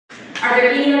Are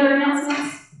there any other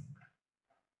announcements?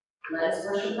 Let us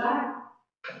worship God.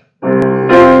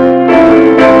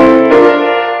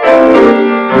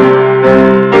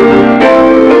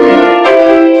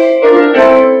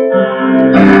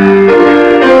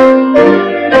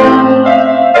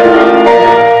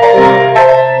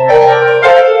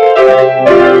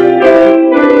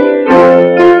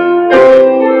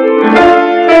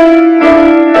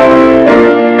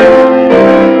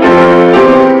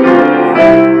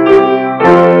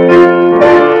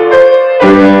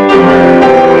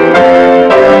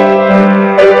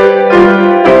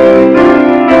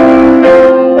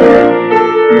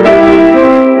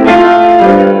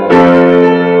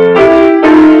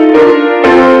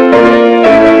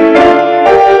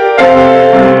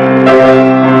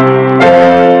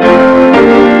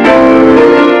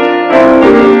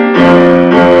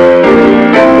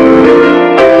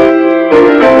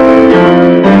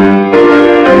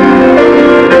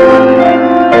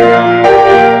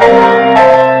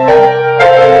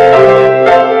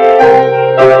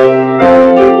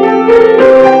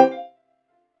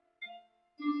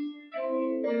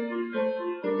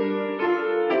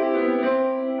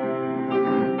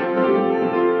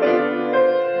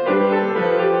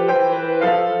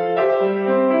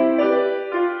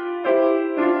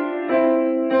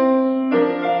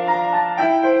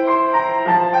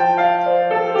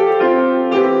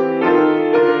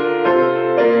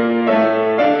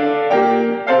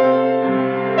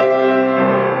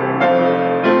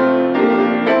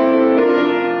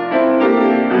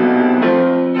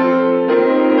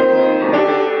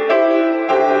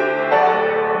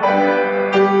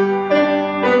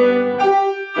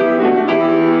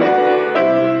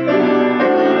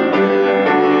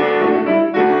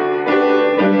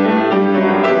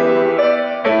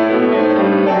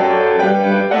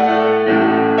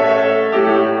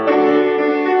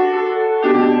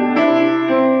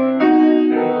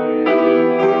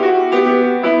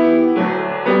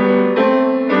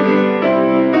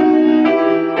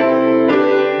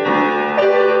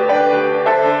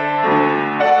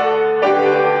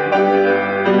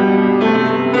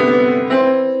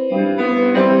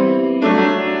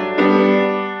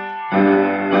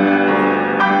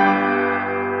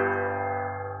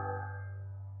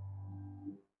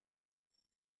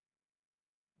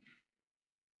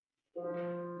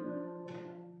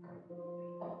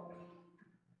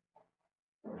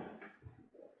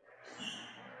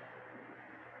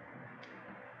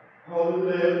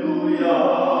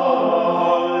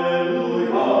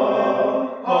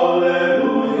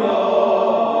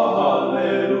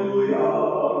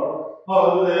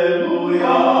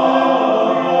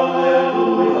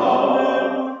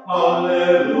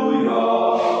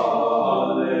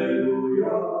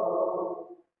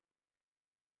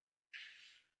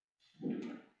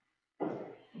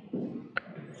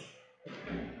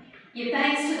 Give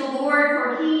thanks to the Lord,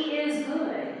 for he is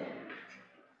good.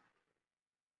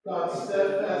 God's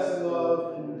steadfast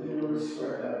love endures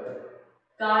forever.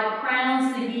 God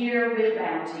crowns the year with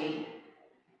bounty.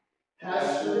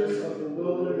 Pastures of the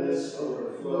wilderness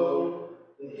overflow.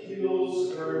 The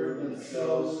hills gird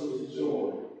themselves with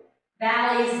joy.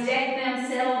 Valleys deck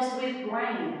themselves with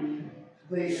grain.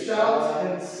 They shout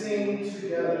and sing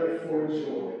together for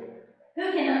joy.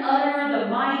 Who can utter the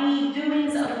mighty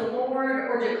doings of the Lord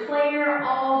or declare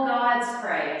all God's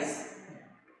praise?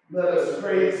 Let us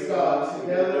praise God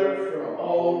together for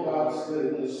all God's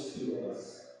goodness to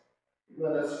us.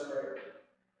 Let us pray.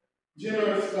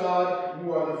 Generous God,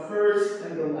 you are the first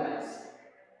and the last.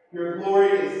 Your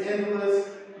glory is endless,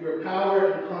 your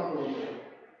power incomparable.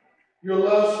 Your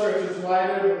love stretches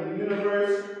wider than the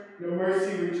universe, your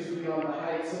mercy reaches beyond the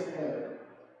heights of heaven.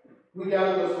 We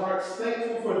gather with hearts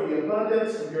thankful for the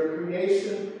abundance of your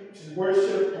creation to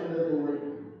worship and adore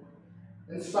you.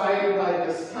 Inspired by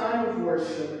this time of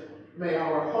worship, may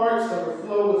our hearts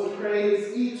overflow with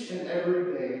praise each and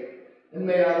every day, and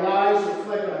may our lives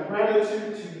reflect our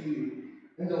gratitude to you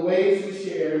in the ways we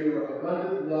share your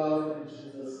abundant love in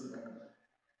Jesus' name.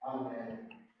 Amen.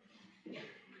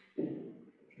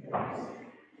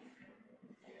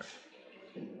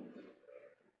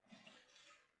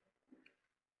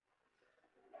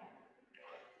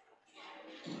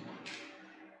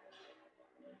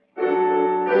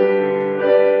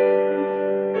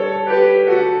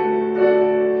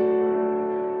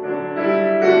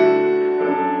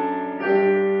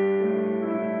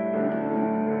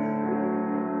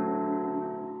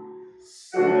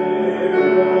 Stay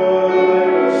like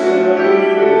a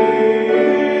shepherd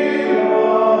lead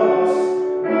us.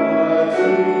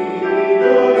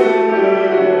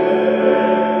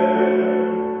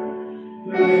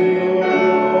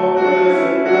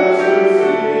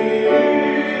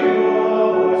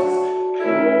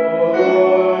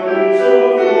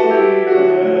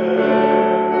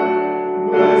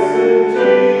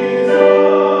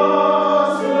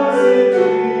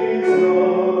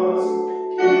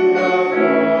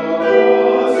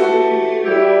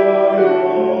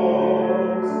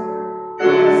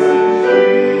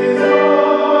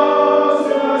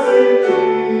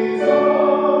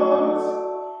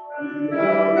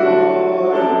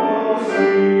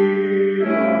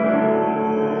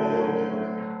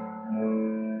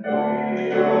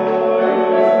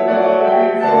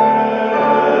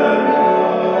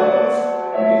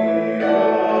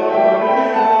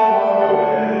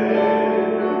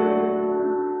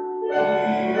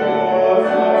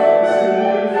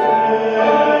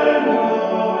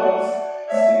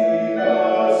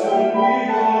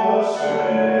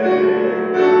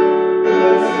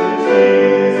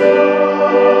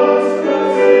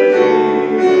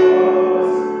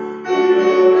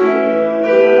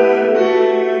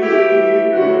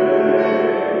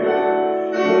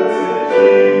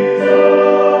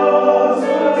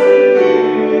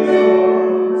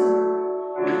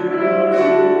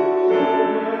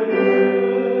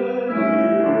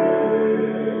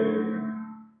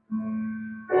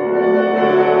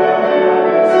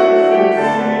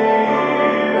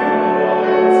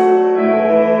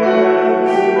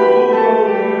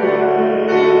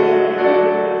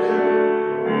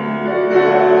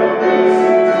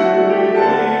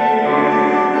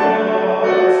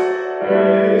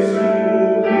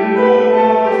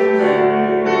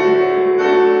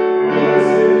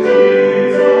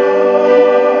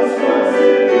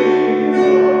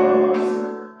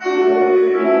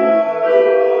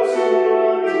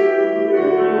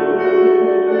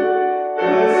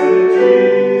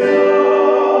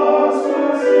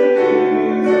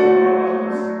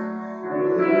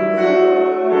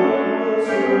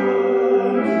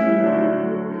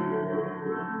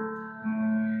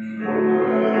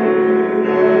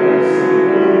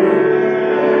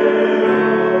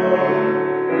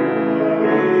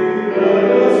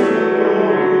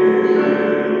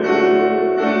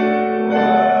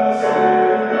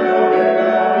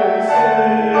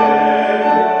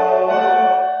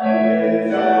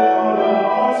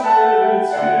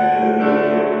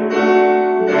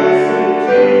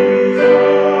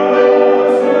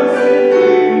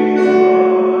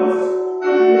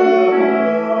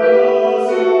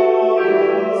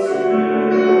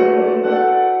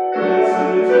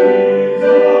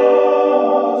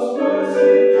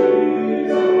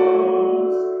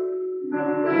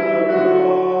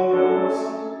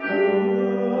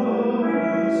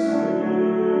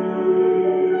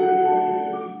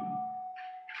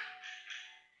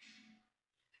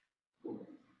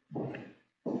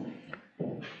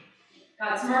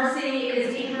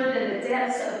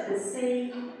 of the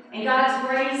sea, and God's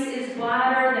grace is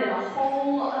wider than the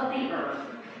whole of the earth.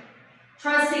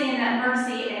 Trusting in that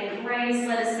mercy and grace,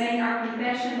 let us make our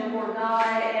confession before God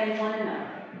and one another.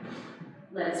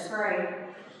 Let us pray.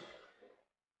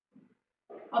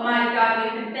 Almighty God, we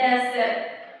confess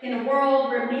that in a world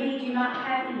where many do not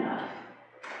have enough,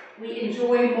 we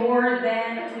enjoy more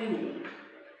than we need.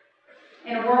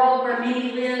 In a world where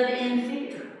many live in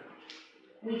fear,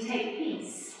 we take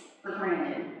peace for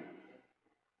granted.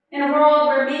 In a world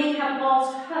where many have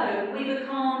lost hope, we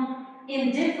become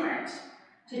indifferent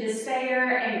to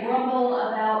despair and grumble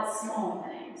about small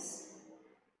things.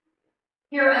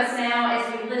 Hear us now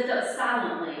as we lift up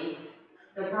silently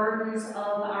the burdens of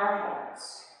our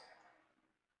hearts.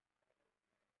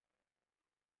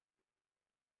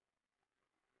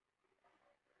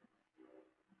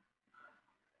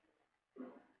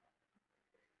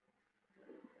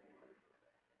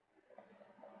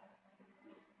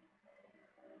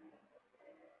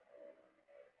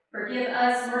 Forgive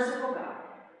us, merciful God,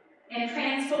 and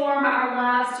transform our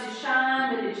lives to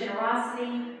shine with the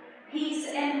generosity, peace,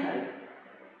 and hope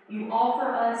you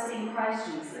offer us in Christ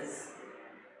Jesus.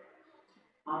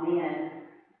 Amen.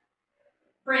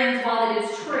 Friends, while it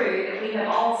is true that we have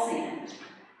all sinned,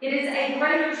 it is a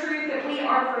greater truth that we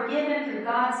are forgiven through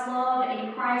God's love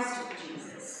in Christ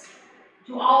Jesus.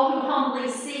 To all who humbly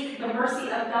seek the mercy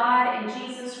of God in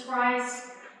Jesus Christ,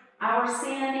 our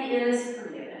sin is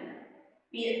forgiven.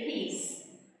 Be at peace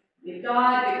with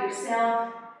God, with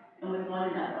yourself, and with one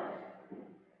another.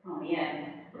 Amen.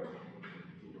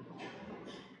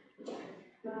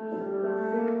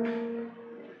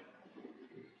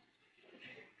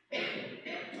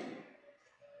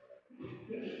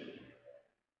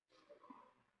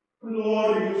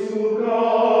 Glory to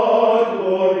God,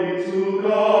 glory to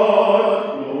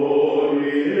God,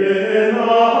 glory in the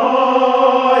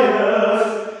highest,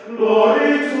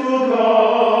 glory to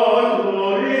God,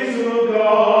 glory to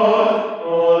God,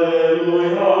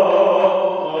 Alleluia,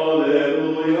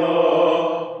 Alleluia,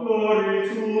 glory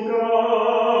to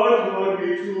God, glory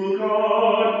to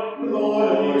God,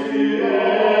 glory to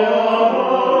God,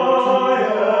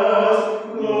 highest,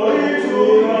 glory to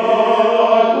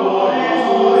God, glory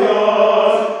to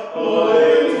God, Alleluia,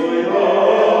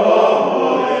 Alleluia,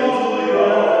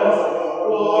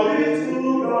 glory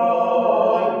to God,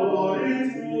 glory to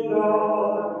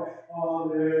God,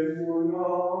 Alleluia,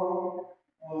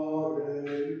 Alleluia.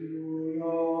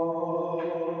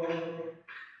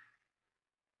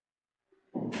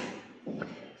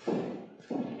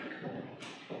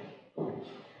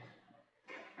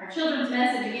 Our children's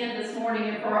message again this morning,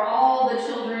 and for all the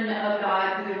children of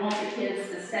God who want the kids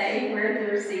to stay where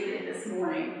they're seated this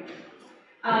morning.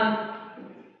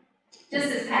 Just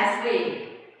this past week,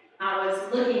 I was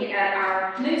looking at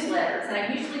our newsletters, and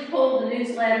I usually pull the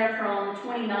newsletter from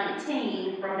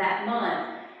 2019 from that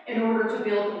month in order to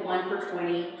build the one for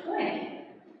 2020.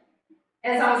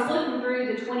 As I was looking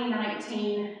through the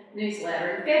 2019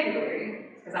 newsletter in February,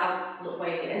 because I look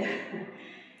way ahead,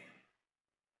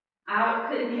 I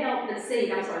couldn't help but see,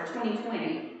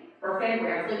 2020, or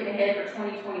February, I was looking ahead for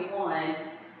 2021,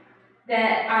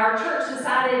 that our church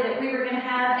decided that we were going to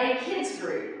have a kids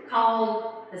group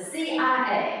called the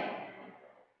CIA,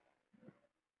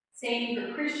 standing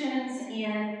for Christians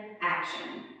in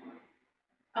Action.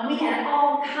 And we had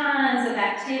all kinds of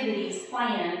activities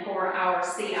planned for our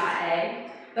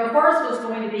CIA. The first was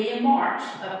going to be in March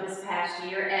of this past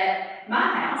year at my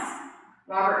house.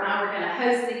 Robert and I were going to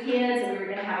host the kids, and we were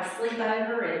going to have a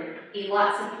sleepover and eat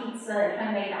lots of pizza and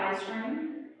homemade ice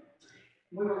cream.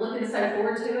 We were looking so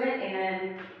forward to it,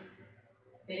 and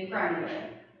then Corona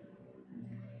hit.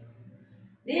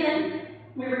 Then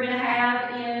we were going to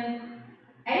have in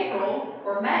April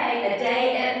or May a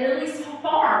day at Lily's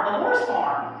farm, the horse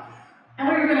farm. And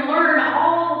we were going to learn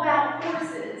all about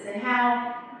horses and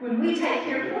how when we take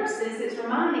care of horses, it's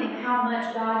reminding how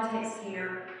much God takes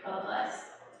care of us.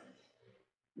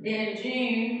 Then in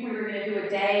June, we were going to do a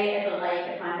day at the lake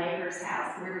at my neighbor's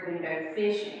house. We were going to go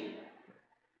fishing.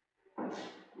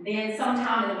 Then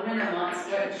sometime in the winter months,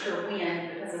 wasn't sure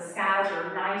when, because the skies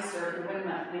are nicer in the winter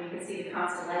months when you can see the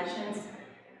constellations,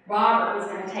 Robert was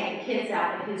going to take the kids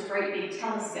out with his great big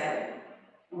telescope.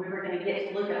 We were going to get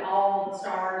to look at all the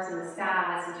stars in the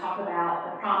skies and talk about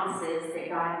the promises that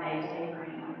God made to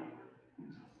Abraham.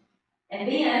 And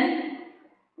then,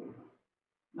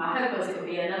 my hope was it would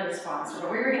be another sponsor, but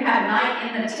we were going to have a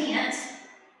night in the tent.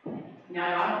 No,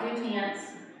 I don't do tents.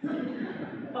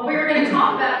 But we were going to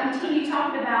continue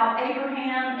talking about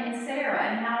Abraham and Sarah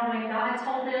and how when God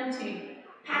told them to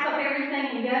pack up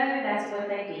everything and go, that's what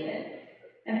they did.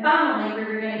 And finally, we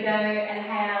were going to go and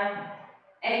have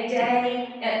a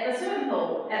day at the swimming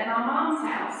pool at my mom's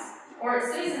house or at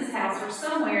Susan's house or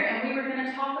somewhere, and we were going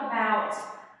to talk about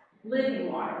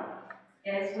living water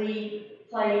as we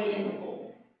played in the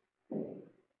pool.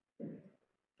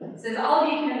 So as all of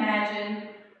you can imagine,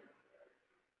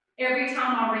 every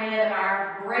time I read of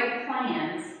our great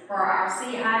plans for our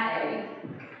CIA,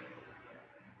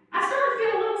 I started to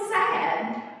feel a little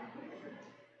sad.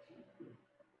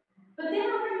 But then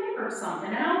I remembered something,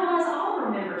 and I want us all to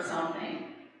remember something.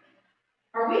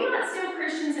 Are we not still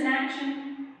Christians in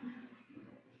action?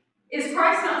 Is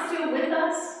Christ not still with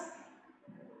us?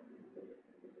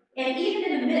 And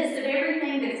even in the midst of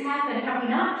everything that's happened, have we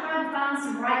not tried to find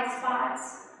some bright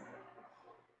spots?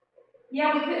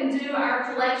 Yeah, we couldn't do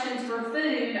our collections for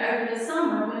food over the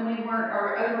summer when we weren't,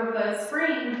 or over the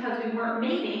spring because we weren't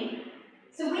meeting.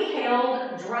 So we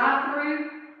held drive-through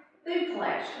food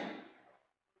collection.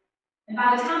 And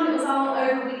by the time it was all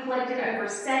over, we collected over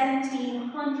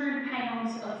 1,700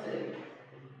 pounds of food.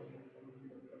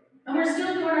 And we're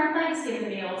still doing our Thanksgiving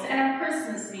meals and our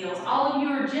Christmas meals. All of you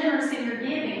are generous in your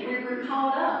giving. We're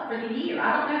called up for the year.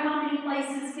 I don't know how many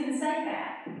places can say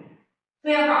that.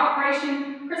 We have our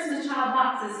Operation Christmas Child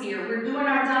boxes here. We're doing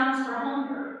our Dimes for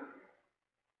Hunger.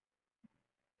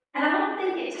 And I don't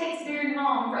think it takes very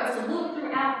long for us to look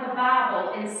throughout the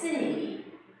Bible and see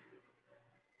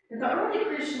that the early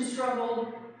Christians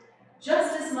struggled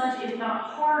just as much, if not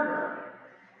harder,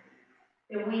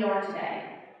 than we are today.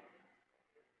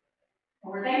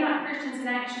 Or were they not Christians in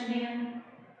action then?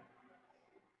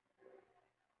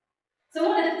 So I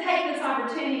want to take this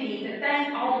opportunity to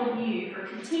thank all of you for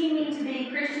continuing to be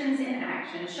Christians in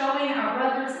action, showing our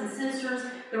brothers and sisters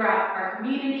throughout our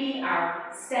community,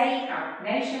 our state, our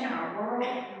nation, our world,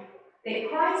 that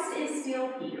Christ is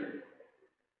still here.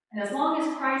 And as long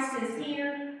as Christ is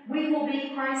here, we will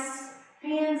be Christ's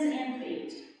hands and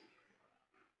feet.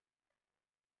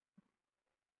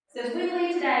 So as we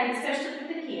leave today, especially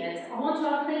for the kids, I want you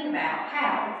all to think about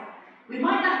how we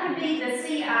might not be the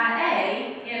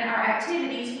CIA in our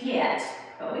activities yet,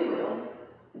 but we will.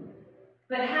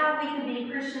 But how we can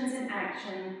be Christians in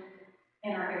action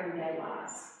in our everyday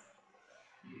lives.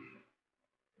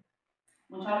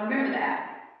 I want y'all to remember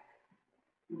that.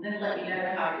 And then let me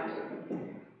know how you're doing.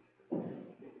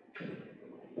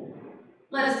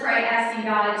 Let us pray, asking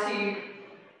God to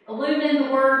illumine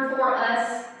the word for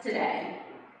us today.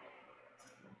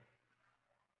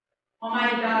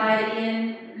 Almighty God,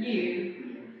 in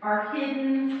you are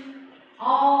hidden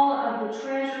all of the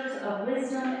treasures of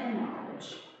wisdom and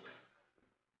knowledge.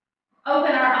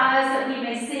 Open our eyes that we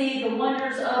may see the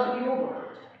wonders of your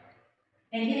word,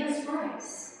 and give us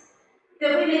grace,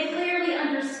 that we may clearly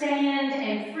understand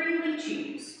and freely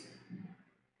choose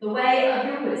the way of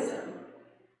your wisdom,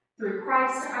 through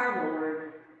Christ our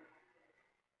Lord.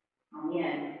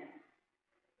 Amen.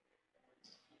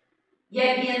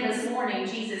 Yet again this morning,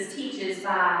 Jesus teaches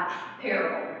by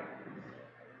parable.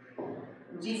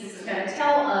 Jesus is going to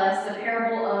tell us the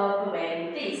parable of the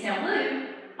wedding feast. Now, Luke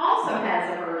also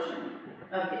has a version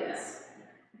of this.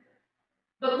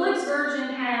 But Luke's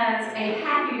version has a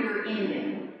happier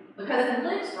ending, because in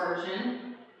Luke's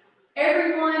version,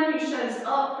 everyone who shows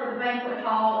up for the banquet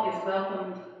hall is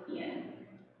welcomed in.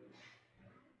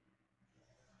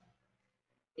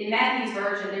 In Matthew's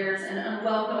version, there's an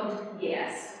unwelcomed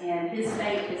guest, and his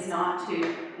fate is not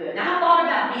too good. Now, I thought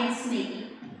about being sneaky,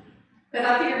 because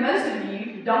I figure most of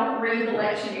you don't read the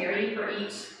lectionary for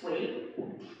each week.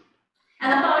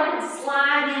 And I thought I could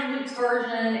slide in Luke's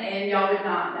version, and y'all would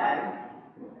not know.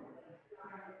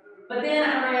 But then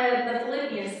I read the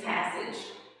Philippians passage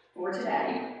for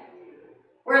today,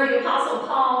 where the Apostle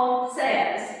Paul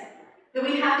says that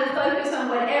we have to focus on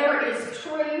whatever is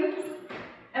true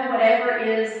and whatever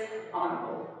is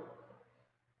honorable.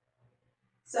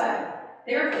 So,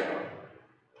 therefore,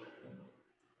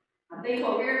 I think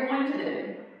what we're going to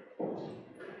do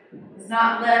is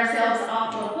not let ourselves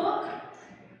off the hook,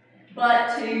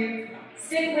 but to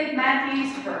stick with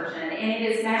Matthew's version, and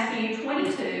it is Matthew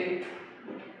 22,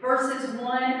 verses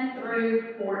 1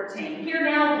 through 14. Hear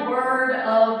now the word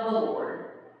of the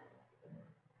Lord.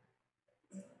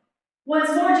 Once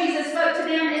more Jesus spoke to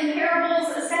them in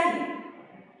parables, saying,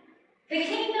 "The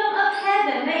kingdom of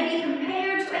heaven may be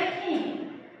compared to a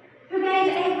king who gave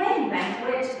a wedding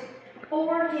banquet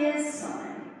for his son.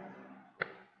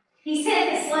 He sent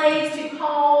his slaves to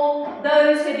call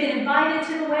those who had been invited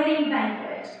to the wedding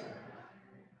banquet,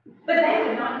 but they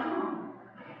would not come.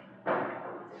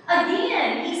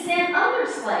 Again, he sent other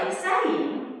slaves,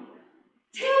 saying,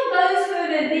 'Tell those who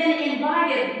have been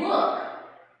invited, look,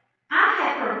 I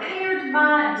have prepared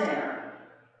my dinner.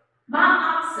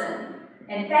 My oxen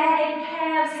and fatted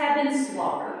calves have been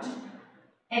slaughtered,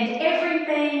 and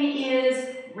everything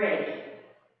is ready.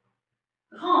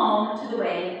 Come to the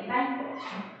wedding banquet.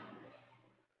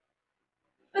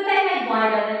 But they made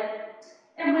light of it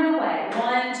and went away,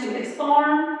 one to his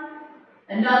farm,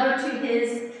 another to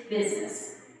his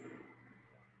business,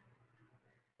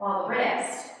 while the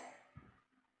rest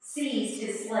seized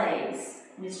his slaves,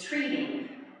 mistreating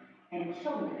and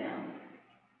killing them.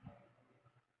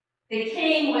 The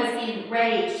king was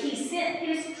enraged. He sent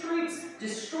his troops,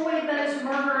 destroyed those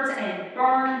murderers, and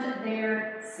burned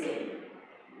their city.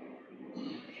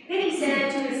 Then he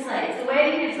said to his slaves, "The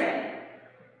wedding is ready,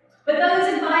 but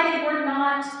those invited were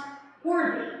not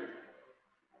worthy.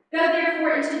 Go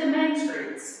therefore into the main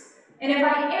streets and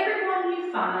invite everyone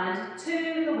you find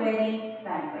to the wedding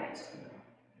banquet."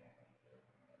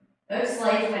 Those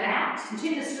slaves went out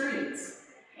into the streets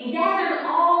and gathered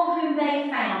all whom they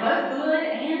found, both good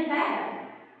and bad.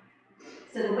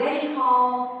 So the wedding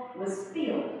hall was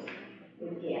filled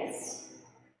with guests.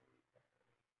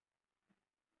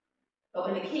 But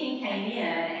when the king came in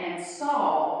and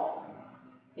saw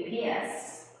the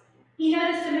guests, he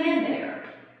noticed a man there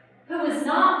who was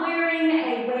not wearing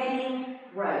a wedding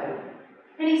robe.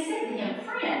 And he said to him,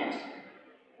 "Friend,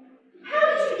 how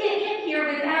did you get in here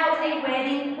without a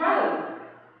wedding robe?"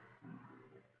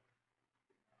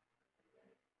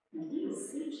 And he was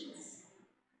speechless.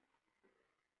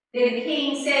 Then the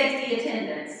king said to the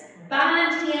attendants,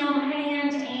 "Bind him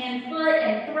hand and foot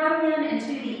and throw him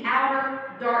into the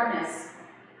outer darkness,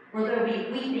 where there will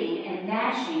be weeping and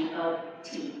gnashing of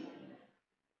teeth.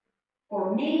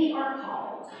 For many are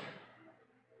called,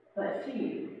 but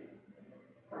few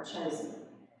are chosen."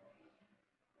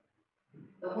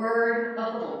 The word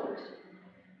of the Lord.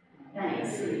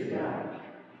 Thanks be to God.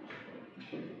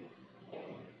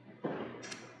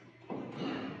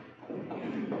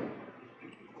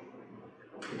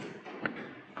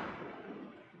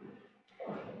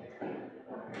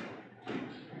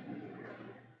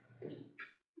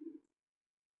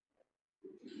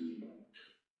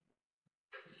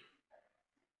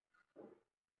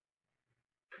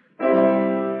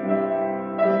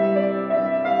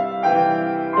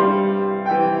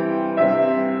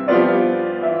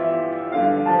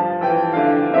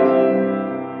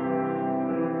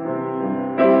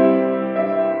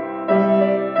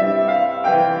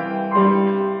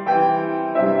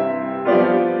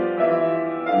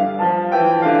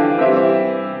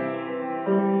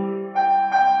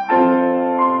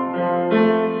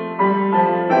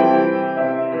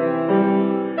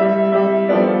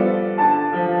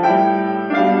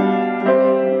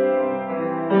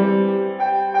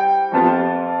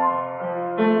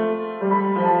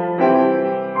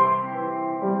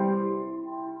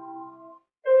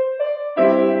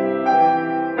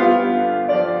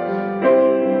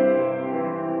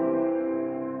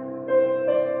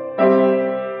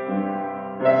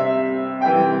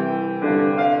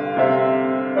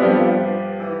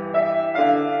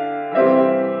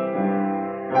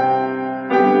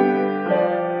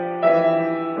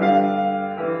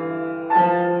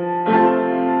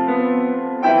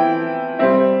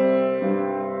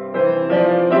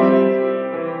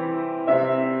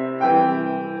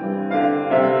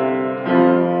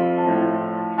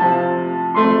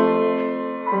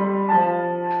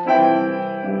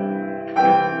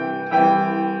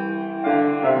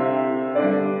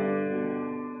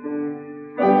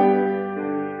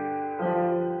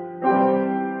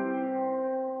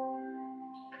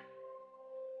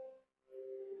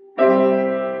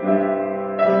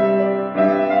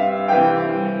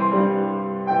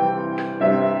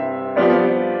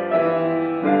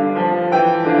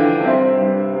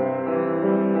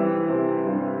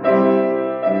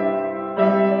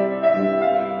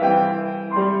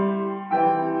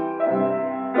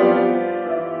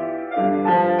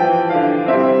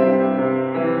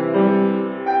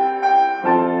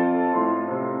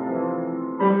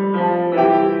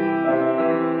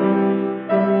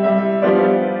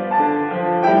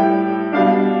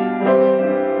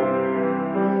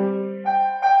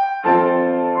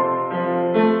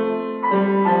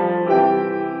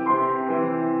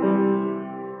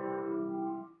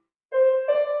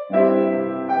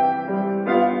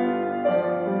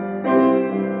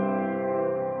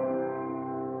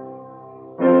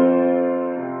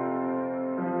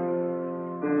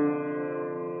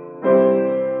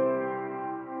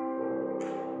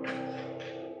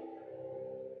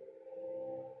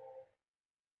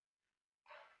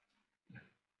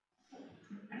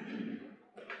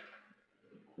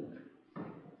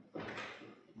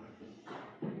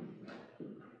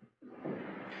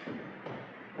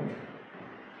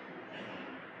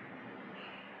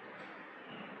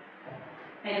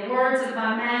 May the words of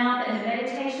my mouth and the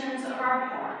meditations of our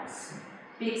hearts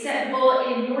be acceptable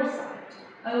in your sight,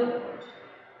 O Lord,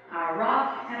 our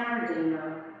rock and our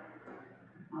redeemer.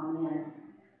 Amen.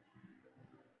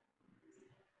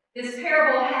 This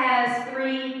parable has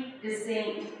three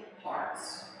distinct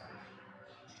parts.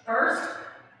 First,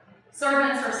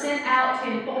 servants are sent out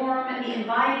to inform the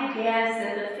invited guests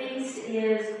that the feast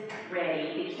is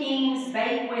ready. The king's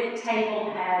banquet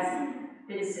table has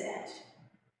been set.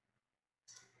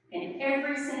 And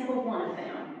every single one of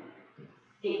them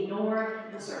ignored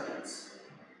the servants.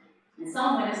 And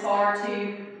some went as far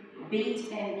to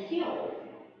beat and kill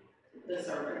the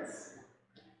servants.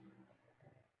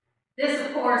 This,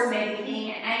 of course, made the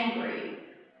king angry.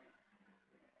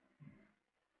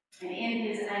 And in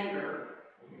his anger,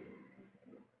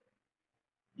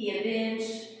 he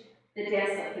avenged the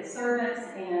deaths of his servants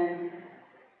and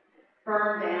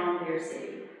burned down their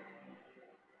city.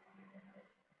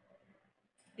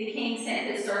 The king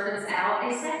sent his servants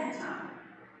out a second time.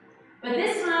 But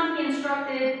this time he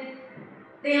instructed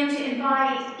them to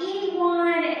invite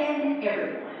anyone and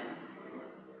everyone.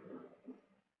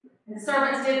 And the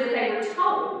servants did what they were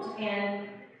told and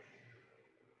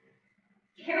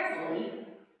carefully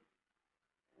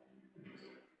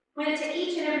went to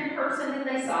each and every person that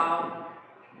they saw,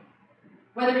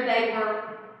 whether they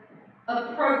were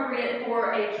appropriate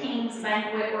for a king's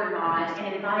banquet or not,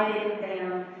 and invited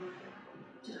them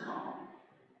to come.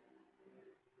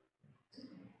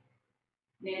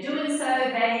 And in doing so,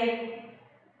 they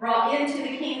brought into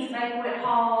the king's banquet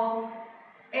hall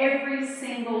every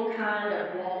single kind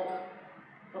of walk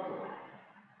of life.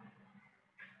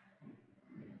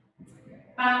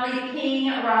 Finally, the king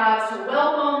arrives to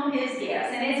welcome his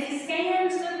guests, and as he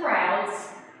scans the crowds,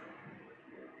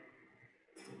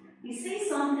 he sees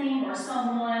something or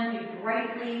someone who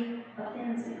greatly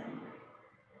offends him.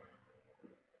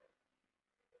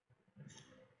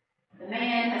 The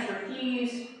man has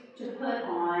refused to put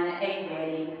on a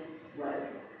wedding robe.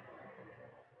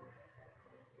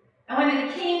 And when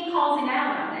the king calls him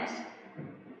out on it,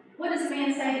 what does the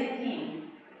man say to the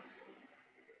king?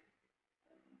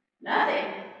 Nothing.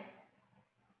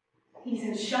 He's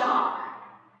in shock.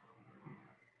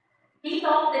 He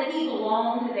thought that he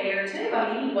belonged there too.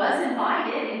 I mean, he was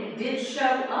invited and he did show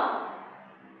up.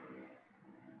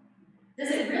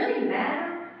 Does it really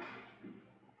matter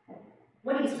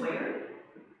what he's wearing?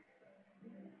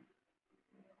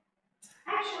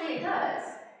 Actually, it does.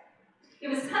 It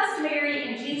was customary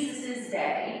in Jesus'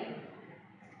 day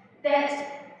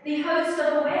that the host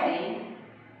of a wedding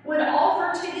would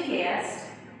offer to the guest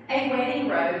a wedding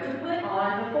robe to put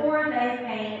on before they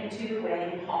came into the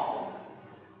wedding hall.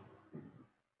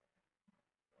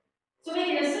 So we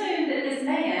can assume that this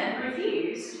man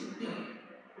refused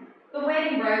the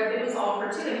wedding robe that was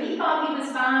offered to him. He thought he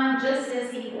was fine just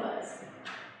as he was,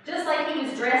 just like he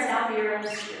was dressed out there on the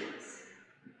streets.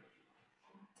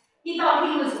 He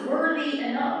thought he was worthy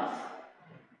enough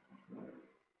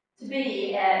to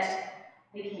be at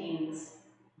the king's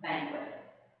banquet.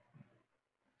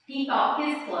 He thought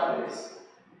his clothes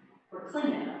were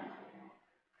clean enough.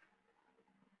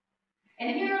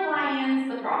 And here lies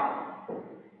the problem.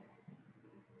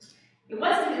 It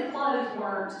wasn't that clothes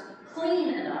weren't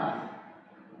clean enough.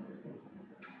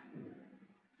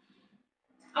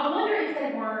 I wonder if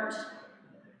they weren't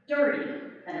dirty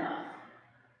enough.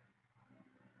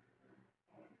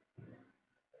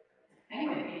 Hang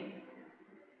with me.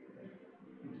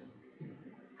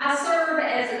 I serve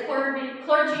as a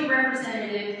clergy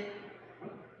representative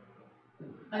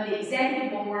on the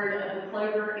executive board of the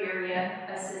Clover Area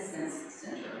Assistance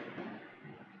Center.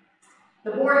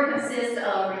 The board consists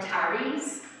of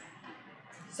retirees,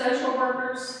 social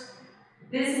workers,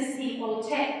 business people,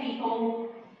 tech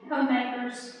people,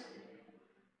 homemakers.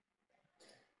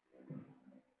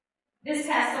 This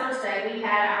past Thursday, we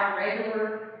had our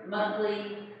regular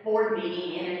monthly board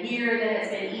meeting in a year that has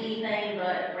been anything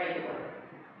but regular.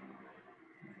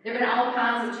 There have been all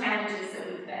kinds of challenges that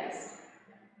we've faced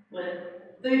with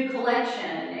food collection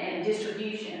and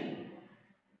distribution,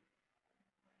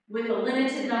 with a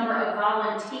limited number of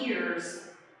volunteers,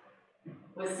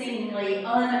 with seemingly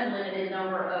unlimited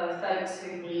number of folks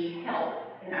who need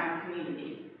help in our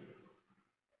community.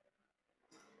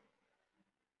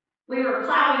 We were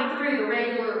plowing through the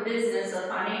regular business of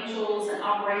financials and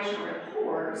operational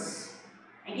reports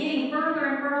and getting further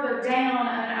and further down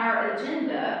on our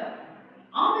agenda,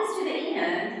 almost to the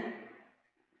end,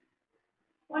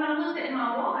 when I looked at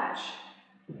my watch.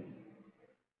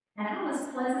 And I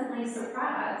was pleasantly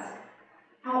surprised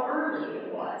how early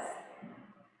it was.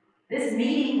 This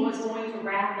meeting was going to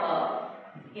wrap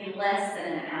up in less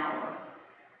than an hour.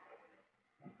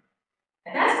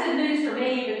 And that's good news for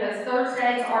me because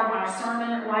Thursdays are my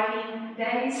sermon writing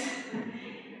days.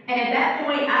 And at that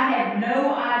point, I had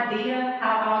no idea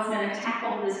how I was going to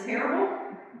tackle this parable,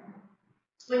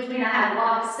 which means I had a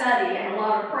lot of study and a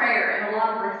lot of prayer and a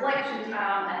lot of reflection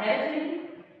time ahead of me.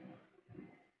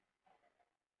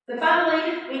 But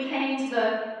finally, we came to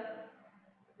the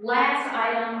last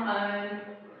item on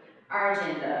our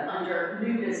agenda under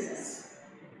new business.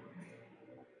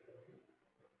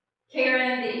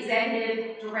 Karen, the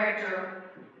executive director,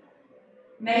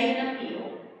 made an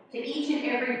appeal to each and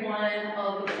every one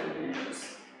of the board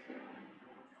members.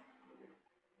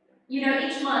 You know,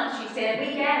 each month, she said,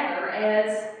 we gather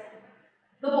as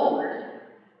the board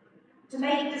to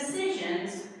make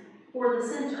decisions for the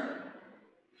center.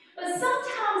 But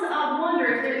sometimes I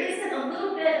wonder if there isn't a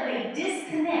little bit of a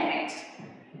disconnect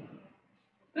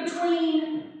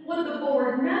between what the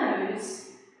board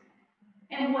knows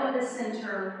and what the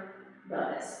center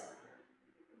does.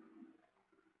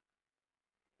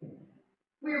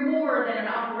 We're more than an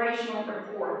operational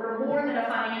report. We're more than a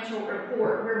financial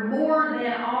report. We're more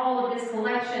than all of this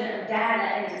collection of data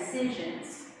and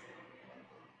decisions.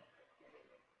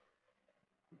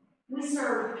 We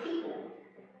serve people.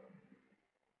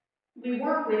 We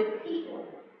work with people.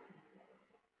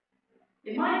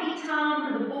 It might be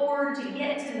time for the board to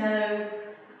get to know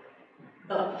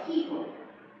the people.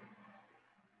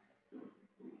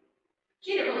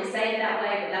 She didn't really say it that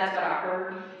way, but that's what I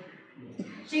heard.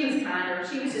 She was kinder.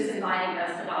 She was just inviting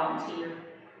us to volunteer.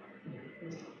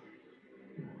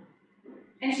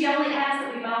 And she only asked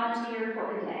that we volunteer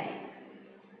for a day.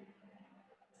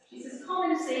 She says, come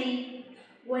and see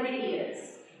what it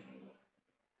is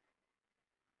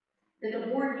that the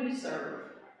board you serve,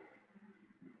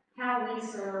 how we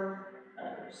serve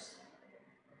others.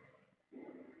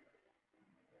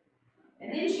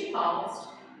 And then she paused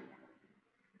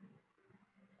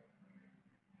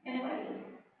and waited.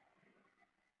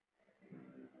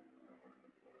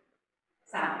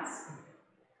 Silence.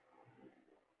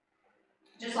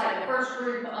 Just like the first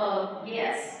group of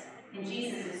yes in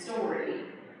Jesus' story,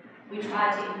 we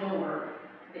tried to ignore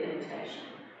the invitation.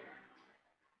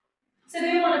 So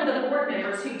then one of the board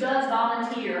members who does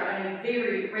volunteer on a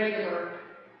very regular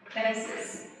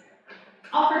basis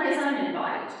offered his own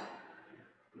invite.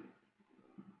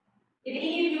 If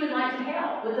any of you would like to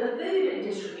help with the food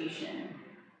distribution,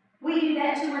 we do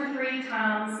that 2 or 3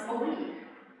 times a week.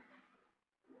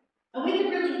 And we can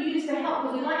really use the help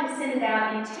because we like to send it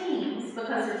out in teams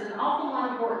because there's an awful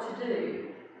lot of work to do.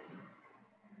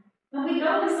 And we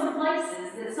go to some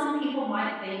places that some people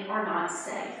might think are not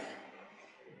safe.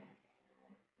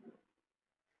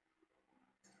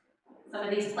 Some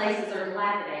of these places are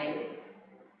dilapidated.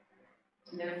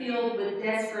 And they're filled with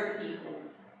desperate people.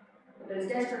 But those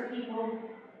desperate people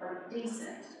are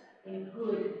decent and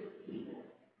good people.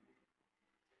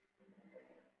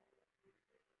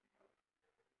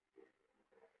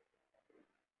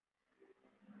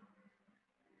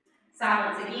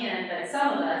 Silence again, but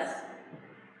some of us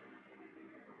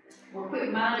were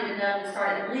quick-minded enough to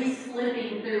start at least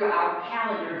flipping through our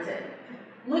calendars and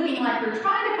looking like we're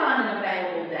trying to find an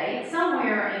available date.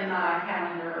 Somewhere in my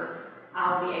calendar,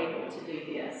 I'll be able to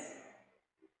do this.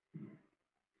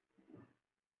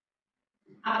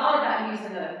 I thought about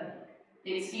using the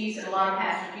excuse that a lot of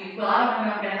pastors use, well, I don't know when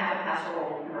I'm going to have a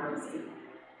pastoral emergency.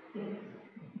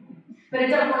 But it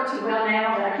doesn't work too well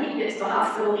now that I can't get to the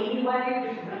hospital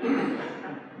anyway.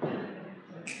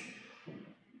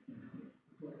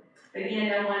 Again,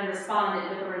 no one responded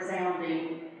with a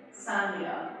resounding, sign me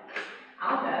up.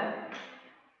 I'll go.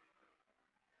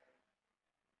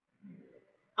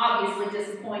 Obviously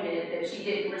disappointed that she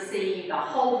didn't receive the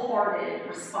wholehearted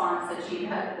response that she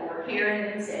hoped for, Karen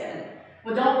then said,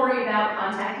 well, don't worry about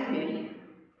contacting me.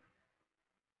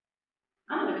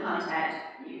 I'm going to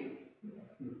contact you.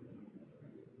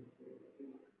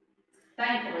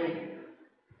 Thankfully,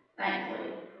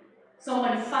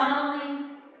 someone finally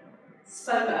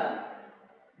spoke up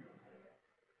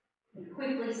and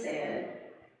quickly said,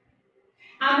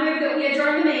 I move that we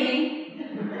adjourn the meeting.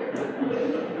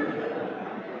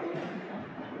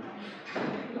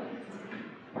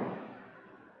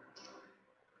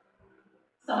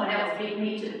 Someone else beat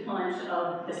me to the punch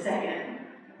of the second.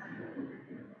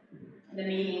 The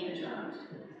meeting adjourned.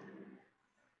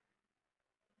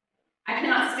 I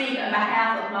cannot speak on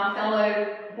behalf of my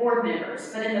fellow board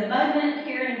members, but in the moment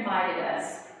Karen invited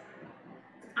us,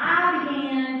 I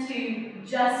began to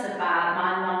justify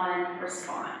my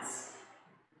non-response.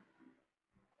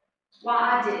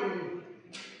 Why I didn't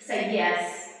say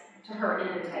yes to her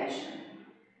invitation.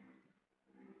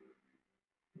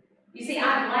 You see,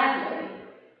 I gladly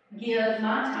give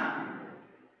my time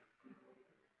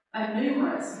of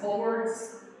numerous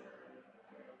boards,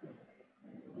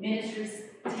 ministries,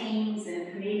 teams,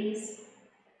 and committees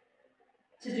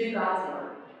to do God's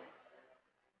work.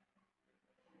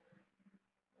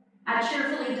 I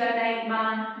cheerfully donate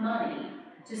my money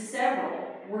to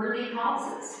several worthy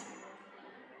causes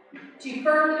to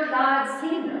further God's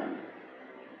kingdom.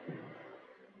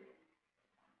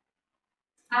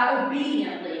 I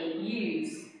obediently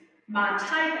use my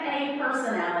type A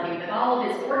personality with all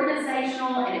of its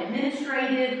organizational and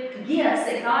administrative gifts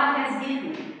that God has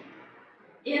given me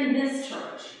in this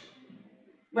church,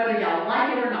 whether y'all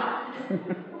like it or not.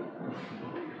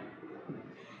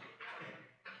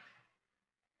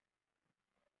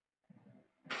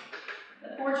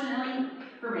 But fortunately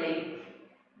for me,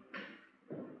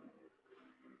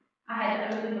 I had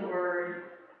to open the Word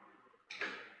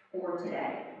for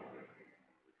today.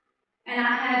 And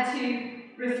I had to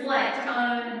reflect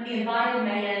on the invited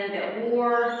man that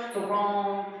wore the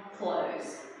wrong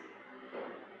clothes.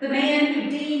 The man who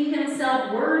deemed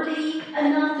himself worthy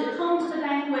enough to come to the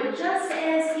banquet just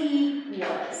as he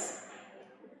was.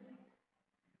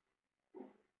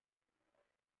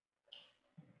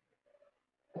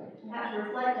 I have to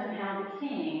reflect on how the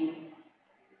king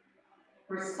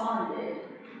responded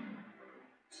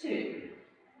to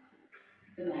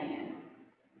the man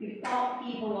who thought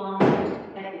he belonged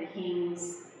at the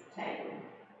king's table.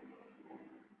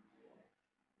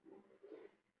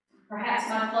 Perhaps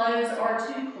my clothes are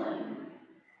too clean.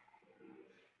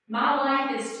 My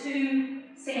life is too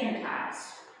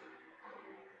sanitized.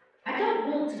 I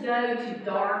don't want to go to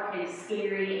dark and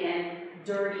scary and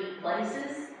dirty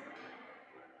places.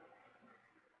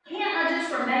 Can't I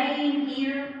just remain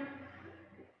here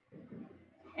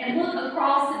and look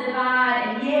across the divide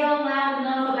and yell loud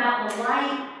enough about the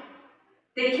light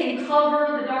that can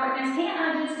cover the darkness? Can't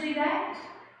I just do that?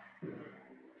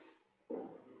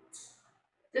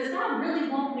 Does God really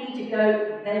want me to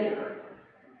go there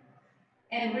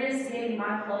and risk getting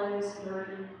my clothes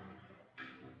dirty?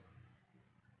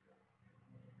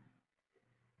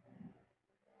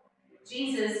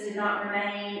 Jesus did not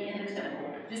remain in the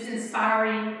temple, just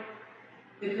inspiring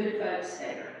the good folks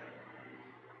there.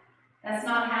 That's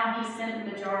not how he spent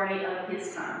the majority of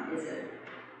his time, is it?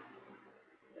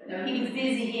 No, he was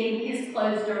busy getting his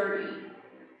clothes dirty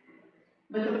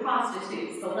with the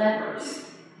prostitutes, the lepers,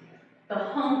 the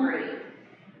hungry,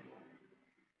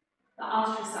 the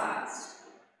ostracized,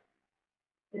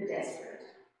 the desperate.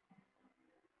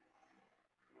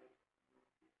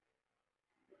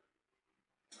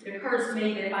 It occurs to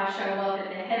me that if I show up at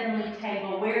the heavenly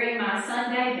table wearing my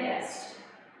Sunday best,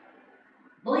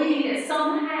 believing that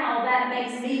somehow that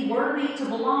makes me worthy to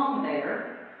belong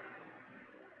there,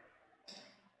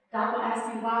 God will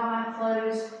ask me why my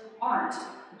clothes aren't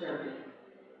dirty.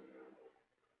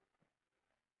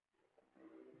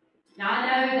 Now I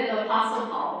know that the Apostle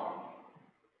Paul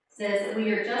says that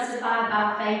we are justified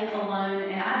by faith alone,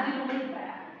 and I do believe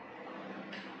that.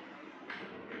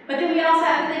 But then we also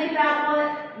have to think about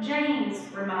what James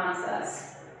reminds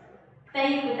us.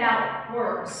 Faith without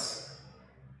works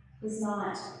is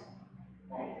not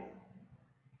faith.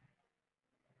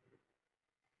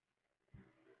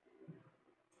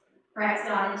 Perhaps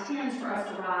God intends for us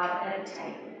to arrive at a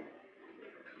table,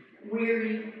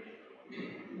 weary,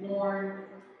 worn,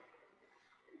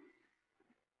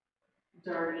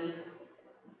 dirty,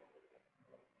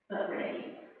 but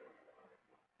ready.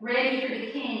 Ready for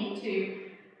the King to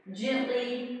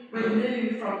gently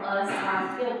remove from us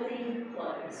our filthy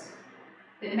clothes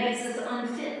that makes us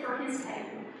unfit for his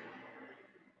table,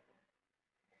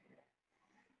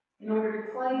 in order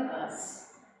to clothe us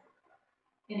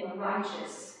in the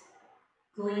righteous,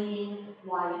 gleaming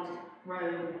white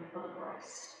robe of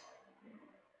Christ.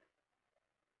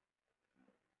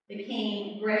 The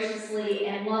King graciously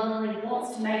and lovingly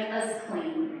wants to make us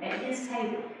clean at his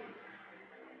table,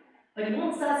 but he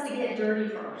wants us to get dirty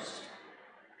first.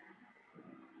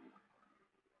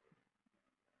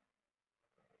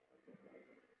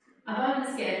 I'm on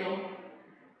the schedule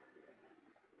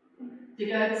to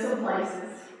go to some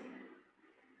places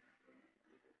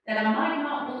that I might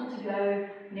not want to go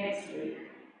next week.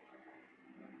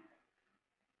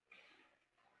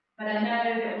 But I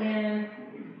know that when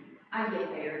I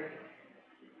get there,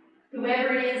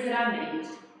 whoever it is that I meet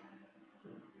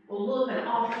will look an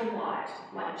awful lot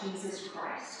like Jesus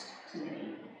Christ to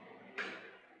me.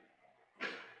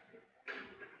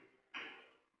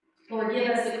 Lord, give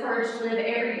us the courage to live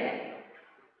every day,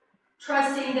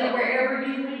 trusting that wherever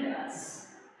you lead us,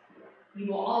 you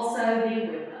will also be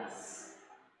with us.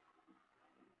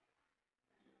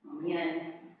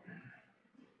 Amen.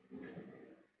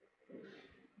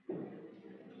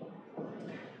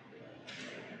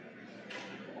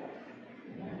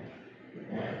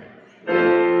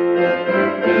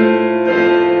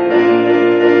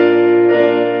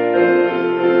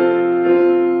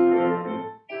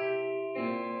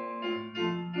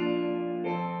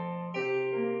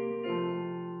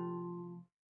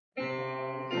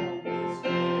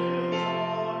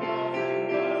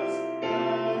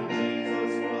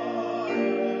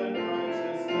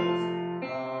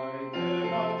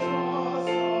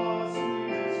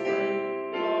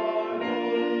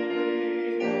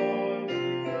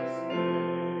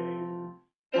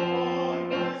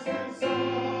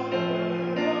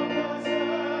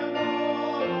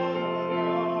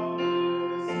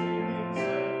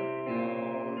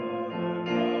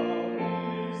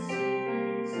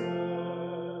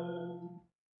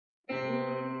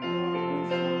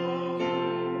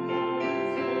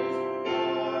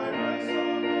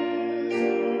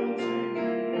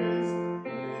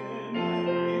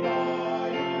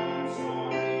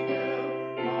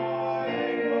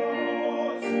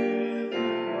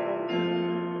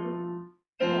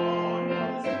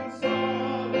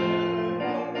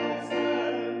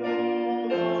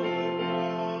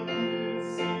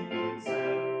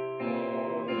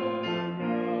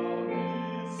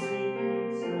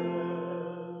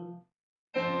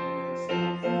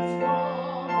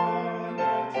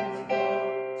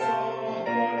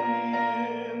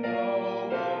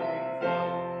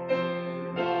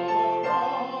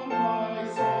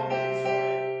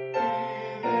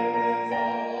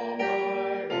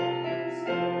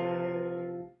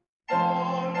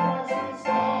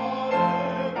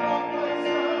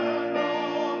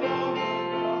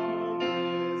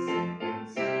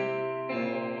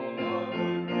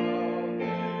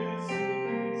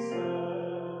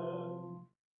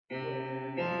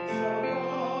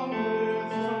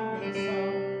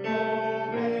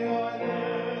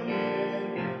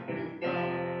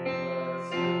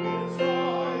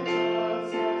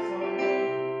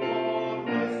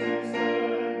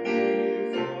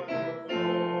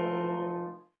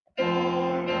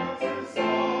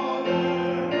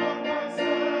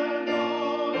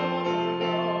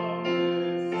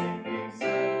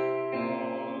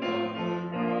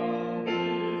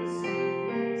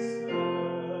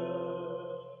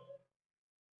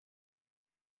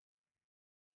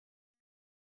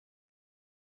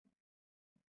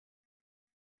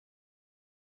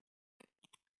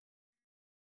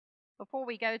 Before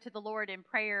we go to the Lord in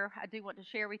prayer, I do want to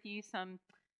share with you some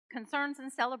concerns and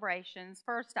celebrations.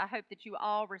 First, I hope that you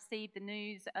all received the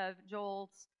news of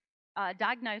Joel's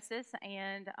diagnosis,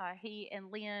 and he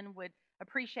and Lynn would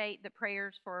appreciate the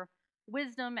prayers for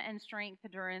wisdom and strength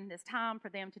during this time for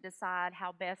them to decide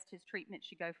how best his treatment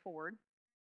should go forward.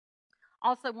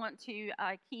 Also, want to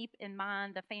keep in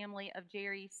mind the family of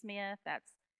Jerry Smith,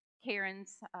 that's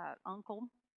Karen's uncle,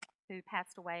 who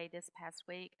passed away this past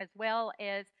week, as well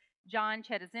as John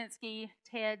Chedezinski,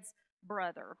 Ted's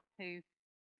brother, who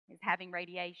is having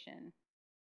radiation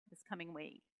this coming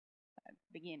week,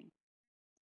 beginning.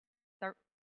 Oh,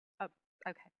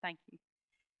 okay, thank you.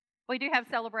 We do have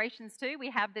celebrations too.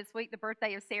 We have this week the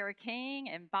birthday of Sarah King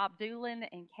and Bob Doolin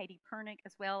and Katie Pernick,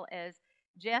 as well as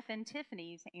Jeff and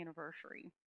Tiffany's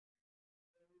anniversary.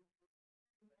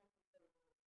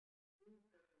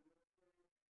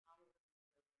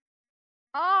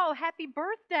 Oh, happy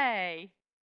birthday!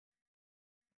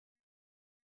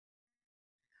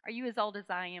 Are you as old as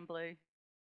I am, Blue?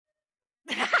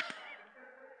 Good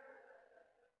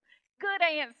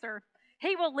answer.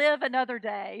 He will live another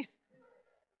day.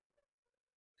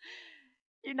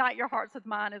 Unite your hearts with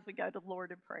mine as we go to the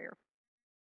Lord in prayer.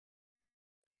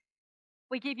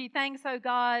 We give you thanks, O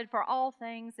God, for all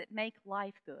things that make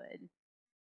life good,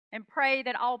 and pray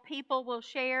that all people will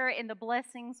share in the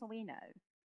blessings we know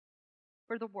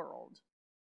for the world,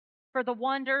 for the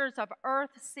wonders of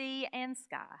earth, sea, and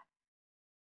sky,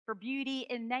 for beauty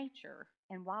in nature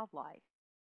and wildlife,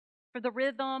 for the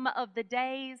rhythm of the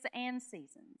days and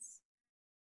seasons.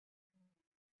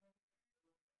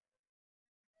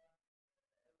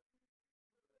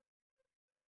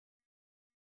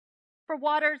 For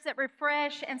waters that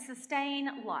refresh and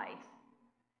sustain life,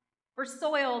 for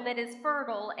soil that is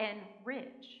fertile and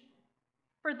rich,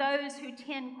 for those who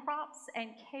tend crops and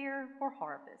care for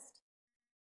harvest,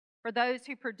 for those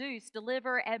who produce,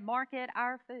 deliver, and market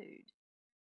our food,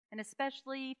 and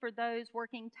especially for those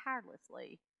working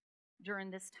tirelessly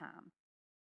during this time.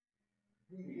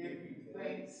 We give you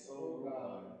thanks, O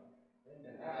God,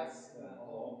 and ask that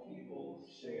all people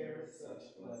share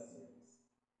such blessings.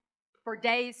 For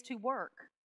days to work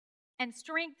and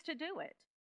strength to do it,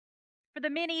 for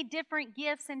the many different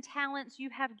gifts and talents you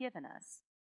have given us,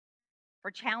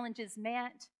 for challenges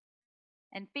met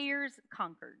and fears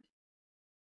conquered,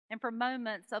 and for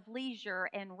moments of leisure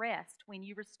and rest when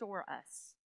you restore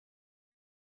us.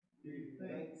 Give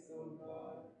thanks, O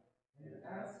God, and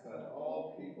ask that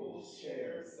all people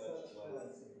share such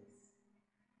blessings.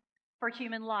 For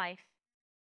human life,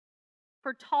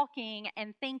 for talking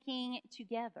and thinking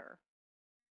together,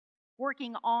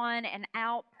 working on and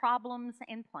out problems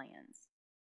and plans,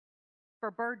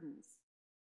 for burdens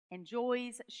and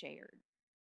joys shared,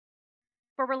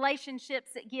 for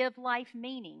relationships that give life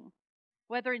meaning,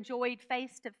 whether enjoyed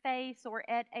face to face or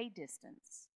at a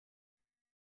distance.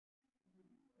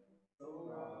 O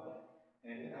God,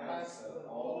 and ask that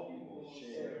all people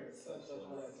share such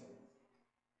blessings.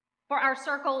 For our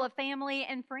circle of family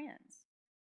and friends,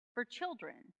 for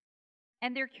children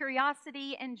and their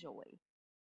curiosity and joy,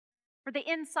 for the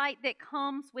insight that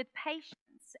comes with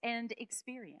patience and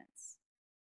experience,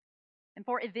 and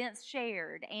for events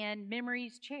shared and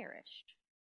memories cherished,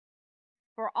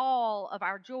 for all of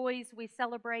our joys we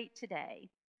celebrate today.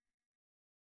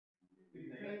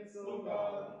 Give thanks, O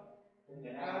God,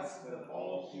 and ask that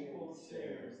all people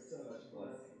share such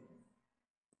blessings.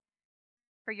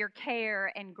 For your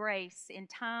care and grace in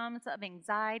times of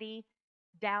anxiety,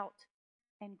 doubt,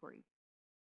 and grief,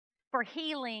 for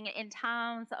healing in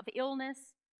times of illness,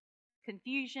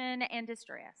 confusion, and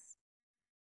distress,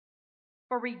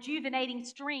 for rejuvenating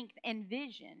strength and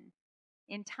vision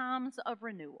in times of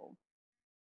renewal,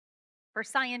 for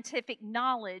scientific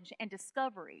knowledge and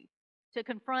discovery to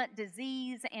confront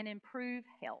disease and improve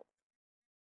health.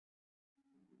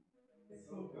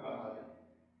 O God,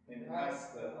 and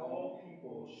ask that all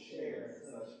people share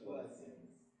such blessings.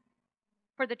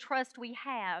 For the trust we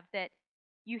have that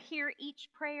you hear each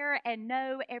prayer and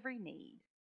know every need,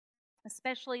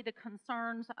 especially the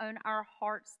concerns on our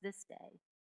hearts this day.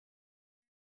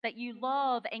 That you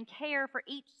love and care for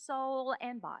each soul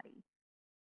and body,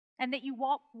 and that you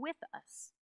walk with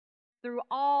us through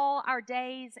all our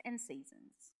days and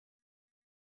seasons.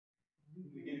 We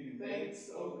give you thanks,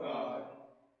 O God,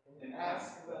 and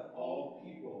ask that all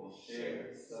people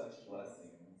share such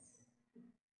blessings.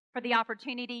 For the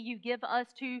opportunity you give us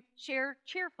to share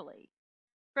cheerfully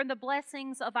from the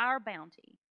blessings of our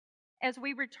bounty as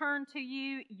we return to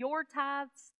you your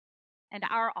tithes and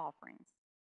our offerings.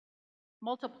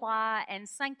 Multiply and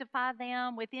sanctify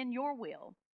them within your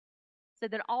will so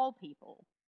that all people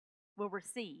will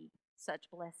receive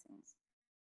such blessings.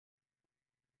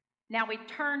 Now we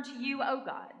turn to you, O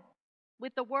God,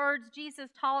 with the words Jesus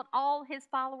taught all his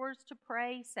followers to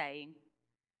pray, saying,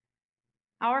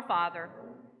 Our Father,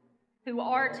 who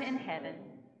art in heaven,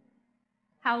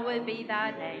 hallowed be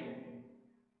thy name.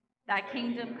 Thy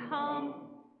kingdom come,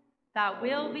 thy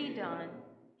will be done,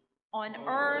 on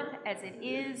earth as it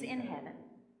is in heaven.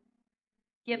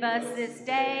 Give us this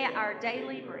day our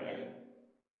daily bread,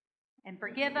 and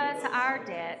forgive us our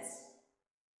debts,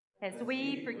 as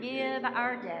we forgive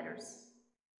our debtors.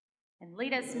 And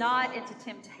lead us not into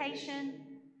temptation,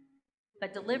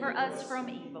 but deliver us from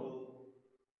evil.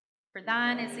 For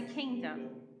thine is the kingdom,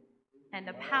 and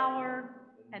the power,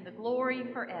 and the glory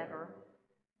forever.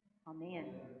 Amen.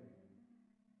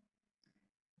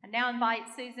 I now invite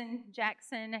Susan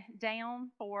Jackson down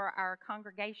for our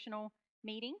congregational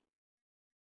meeting.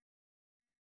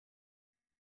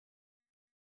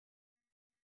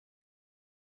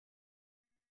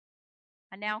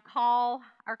 I now call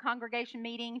our congregation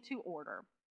meeting to order.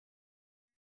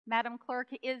 Madam Clerk,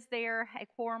 is there a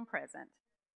quorum present?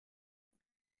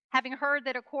 Having heard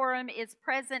that a quorum is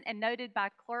present and noted by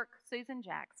Clerk Susan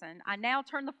Jackson, I now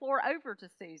turn the floor over to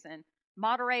Susan,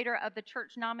 moderator of the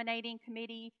Church Nominating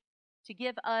Committee, to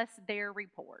give us their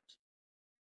report.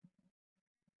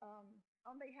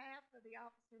 On behalf of the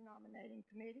Officer Nominating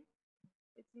Committee,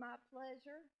 it's my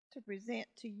pleasure to present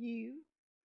to you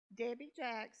Debbie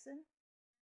Jackson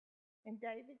and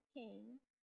David King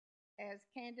as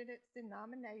candidates in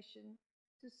nomination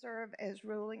to serve as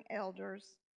ruling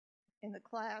elders in the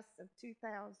class of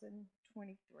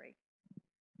 2023.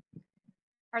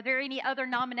 Are there any other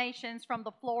nominations from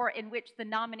the floor in which the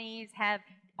nominees have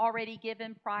already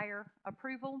given prior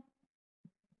approval?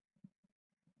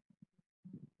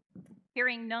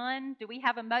 Hearing none, do we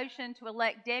have a motion to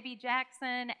elect Debbie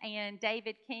Jackson and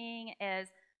David King as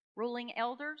ruling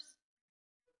elders?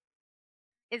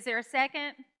 Is there a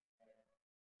second?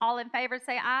 All in favor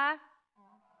say aye.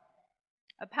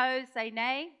 Opposed say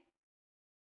nay.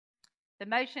 The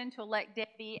motion to elect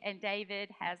Debbie and David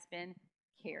has been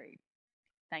carried.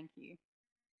 Thank you.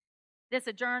 This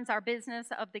adjourns our business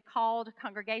of the called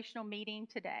congregational meeting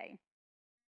today.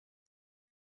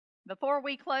 Before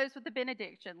we close with the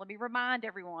benediction, let me remind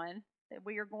everyone that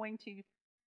we are going to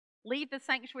leave the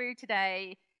sanctuary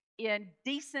today in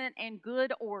decent and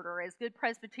good order, as good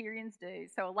Presbyterians do.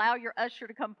 So allow your usher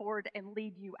to come forward and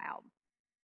lead you out.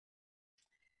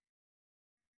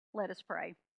 Let us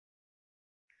pray.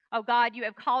 Oh God, you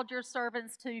have called your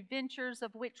servants to ventures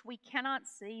of which we cannot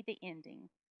see the ending,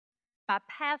 by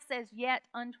paths as yet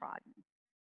untrodden,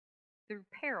 through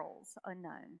perils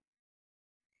unknown.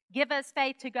 Give us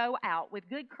faith to go out with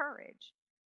good courage,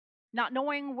 not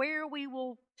knowing where we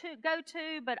will go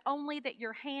to, but only that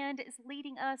your hand is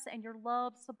leading us and your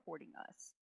love supporting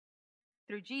us.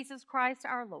 Through Jesus Christ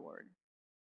our Lord.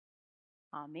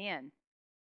 Amen.